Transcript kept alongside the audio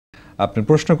আপনি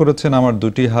প্রশ্ন করেছেন আমার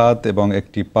দুটি হাত এবং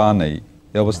একটি পা নেই,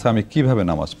 এই অবস্থায় আমি কিভাবে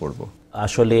নামাজ পড়বো?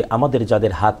 আসলে আমাদের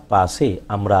যাদের হাত পা আছে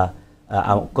আমরা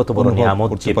কত বড় নিয়ামত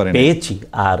যে পেয়েছি,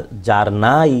 আর যার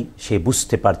নাই সে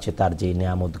বুঝতে পারছে তার যে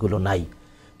নিয়ামতগুলো নাই।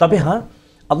 তবে হ্যাঁ,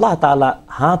 আল্লাহ তাআলা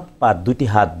হাত পা দুটি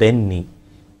হাত দেননি,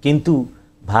 কিন্তু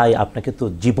ভাই আপনাকে তো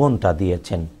জীবনটা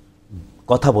দিয়েছেন,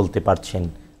 কথা বলতে পারছেন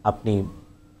আপনি,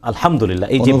 আলহামদুলিল্লাহ।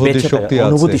 এই যে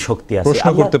অনুভূতি শক্তি আছে, প্রশ্ন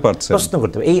করতে পারছেন,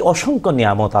 এই অসংখ্য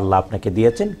নিয়ামত আল্লাহ আপনাকে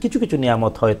দিয়েছেন। কিছু কিছু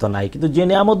নিয়ামত হয়তো নাই, কিন্তু যে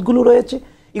নিয়ামতগুলো রয়েছে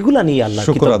এগুলা নিয়ে আল্লাহ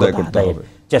আদায়ের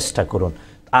চেষ্টা করুন।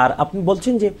 আর আপনি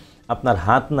বলছেন যে আপনার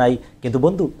হাত নাই, কিন্তু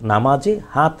বন্ধু, নামাজে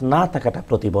হাত না থাকাটা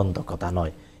প্রতিবন্ধকতা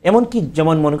নয়। এমনকি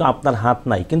যেমন মনে করেন আপনার হাত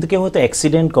নাই, কিন্তু কেউ হয়তো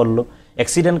অ্যাক্সিডেন্ট করলো,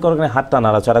 অ্যাক্সিডেন্ট করার কারণে হাতটা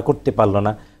নাড়াচাড়া করতে পারলো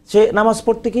না, সে নামাজ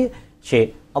পড়তে গিয়ে সে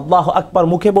আল্লাহু আকবার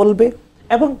মুখে বলবে,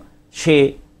 এবং সে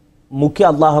মুখে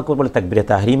আল্লাহু আকবার বলে তাকবীরে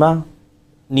তাহরিমা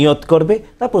নিয়ত করবে,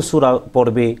 তারপর সূরা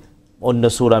পড়বে, অন্য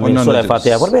সূরা সূরা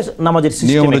ফাতিহা পড়বে, নামাজের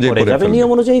সিস্টেমে পড়ে যাবে, নিয়ম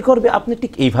অনুযায়ী করবে। আপনি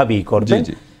ঠিক এইভাবেই করবেন।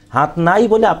 হাত নাই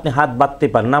বলে আপনি হাত বাঁধতে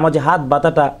পারেন, নামাজে হাত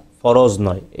বাঁধাটা ফরজ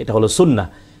নয়, এটা হলো সুন্নাহ।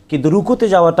 কিন্তু রুকুতে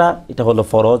যাওয়াটা এটা হলো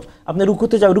ফরজ। আপনি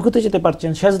রুকুতে যেতে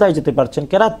পারছেন, সেজদায় যেতে পারছেন,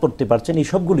 কেরাত পড়তে পারছেন, এই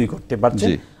সবগুলোই করতে পারছেন।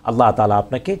 আল্লাহ তাআলা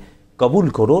আপনাকে কবুল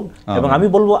করুন। এবং আমি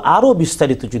বলবো আরো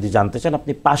বিস্তারিত যদি জানতে চান,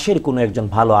 আপনি পাশের কোনো একজন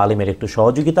ভালো আলেমের একটু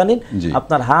সহযোগিতা নিন।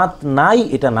 আপনার হাত নাই,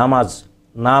 এটা নামাজ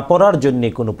না পড়ার জন্য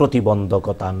কোনো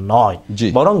প্রতিবন্ধকতা নয়,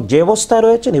 বরং যে অবস্থায়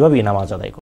রয়েছেন এভাবেই নামাজ আদায় করুন।